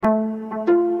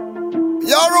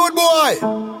Yo, rude boy.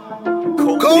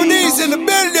 Cody's in the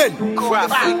building.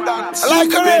 I like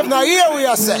a rave now, here we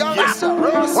are set.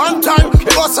 One time,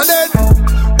 what's a dead?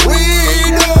 We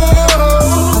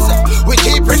know. We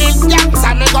keeping it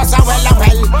Gansta, me go so well and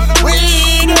well. We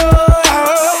know.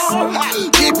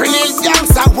 Keeping it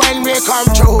Gansta when we come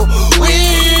through. We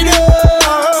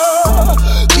know.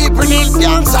 Keeping it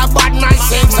Gansta, bad man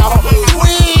sing so.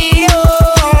 We know.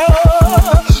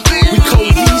 We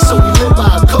Cody's, so we live by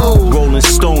a code. Rolling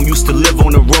Stone used to live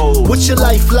on the road. What's your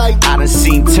life like? I done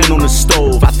seen 10 on the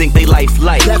stove. I think they life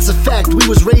light. That's a fact, we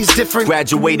was raised different.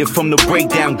 Graduated from the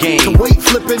breakdown game. To weight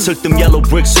flipping. Took them yellow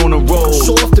bricks on the road.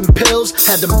 Soft and pills,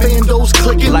 had them bandos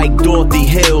clicking. Like Dorothy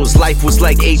Hills, life was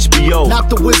like HBO. Not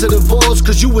the Wizard of Oz,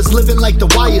 cause you was living like The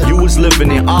Wire. You was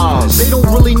living in Oz. They don't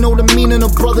really know the meaning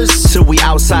of brothers. Till we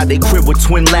outside they crib with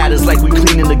twin ladders like we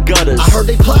cleaning the gutters. I heard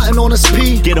they plotting on us,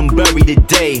 P. Get them buried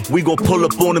today. We gon' pull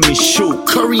up on them and shoot.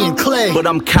 Curry and Clay. But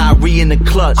I'm Kyrie in the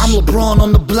clutch. I'm LeBron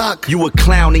on the block. You a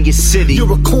clown in your city.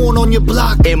 You're a corn on your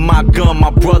block. And my gun, my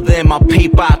brother, and my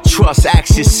paper I trust.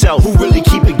 Ask yourself, who really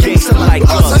keep it gangsta like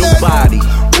us? Nobody.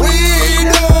 We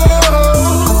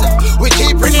know. We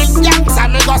keeping it Gansta,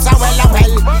 me go so well and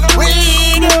well. We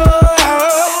know.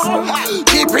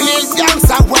 Keeping it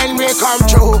Gansta when we come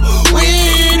through. We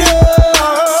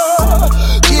know.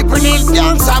 Keeping it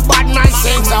Gansta, bad man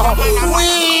sing so. We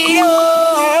know.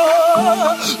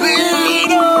 We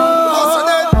know.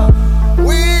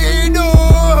 We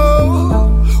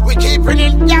know. We keeping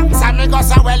it Gansta, me go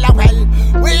so well and well.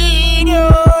 We know.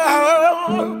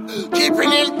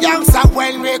 Keeping it Gansta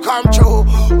when we come through.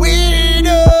 We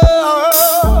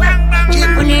know.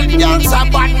 Keeping it Gansta,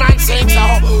 bad man sing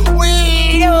so.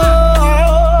 We know.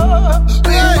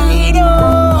 We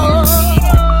know.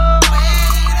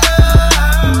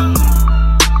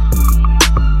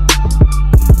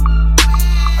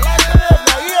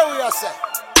 Now here we are set.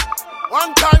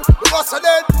 One time we was a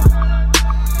dead.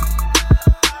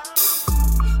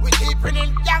 We keeping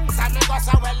it Gansta, me go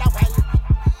so well and well.